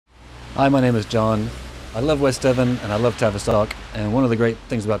Hi, my name is John. I love West Devon and I love Tavistock. And one of the great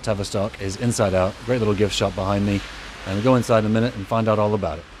things about Tavistock is Insideout, a great little gift shop behind me. And we'll go inside in a minute and find out all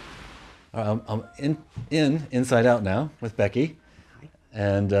about it. I'm in Inside Out now with Becky,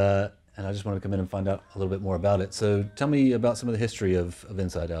 and I just wanted to come in and find out a little bit more about it. So tell me about some of the history of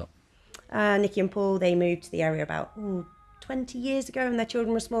Inside Out. Nikki and Paul, they moved to the area about 20 years ago when their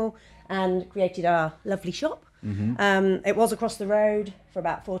children were small and created our lovely shop. It was across the road for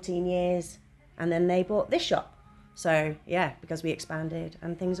about 14 years and then they bought this shop. So yeah, because we expanded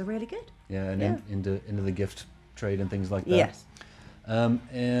and things are really good. Yeah, and Yeah. into the gift trade and things like that. Yes.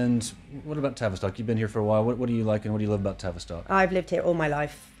 And what about Tavistock? You've been here for a while. What do you like and what do you love about Tavistock? I've lived here all my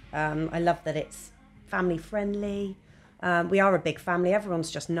life. I love that it's family friendly. We are a big family.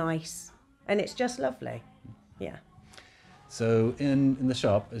 Everyone's just nice and it's just lovely. Yeah. So in the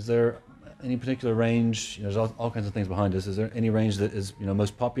shop, is there any particular range? There's all kinds of things behind us. Is there any range that is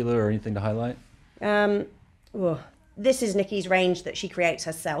most popular or anything to highlight? Well, this is Nikki's range that she creates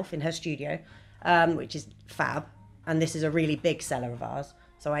herself in her studio, which is fab. And this is a really big seller of ours.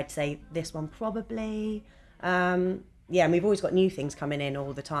 So I'd say this one probably. Yeah, and we've always got new things coming in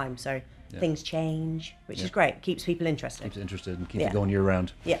all the time. So things change, which is great. Keeps people interested. Keeps it interested and keeps it going year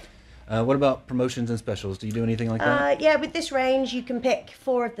round. Yeah. What about promotions and specials? Do you do anything like that? Yeah, with this range, you can pick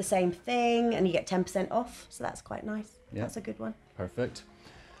 4 of the same thing and you get 10% off. So that's quite nice. Yeah. That's a good one. Perfect.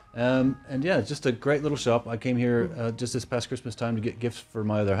 And yeah, it's just a great little shop. I came here just this past Christmas time to get gifts for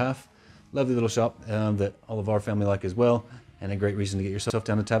my other half. Lovely little shop that all of our family like as well. And a great reason to get yourself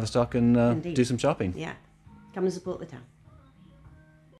down to Tavistock and do some shopping. Yeah. Come and support the town.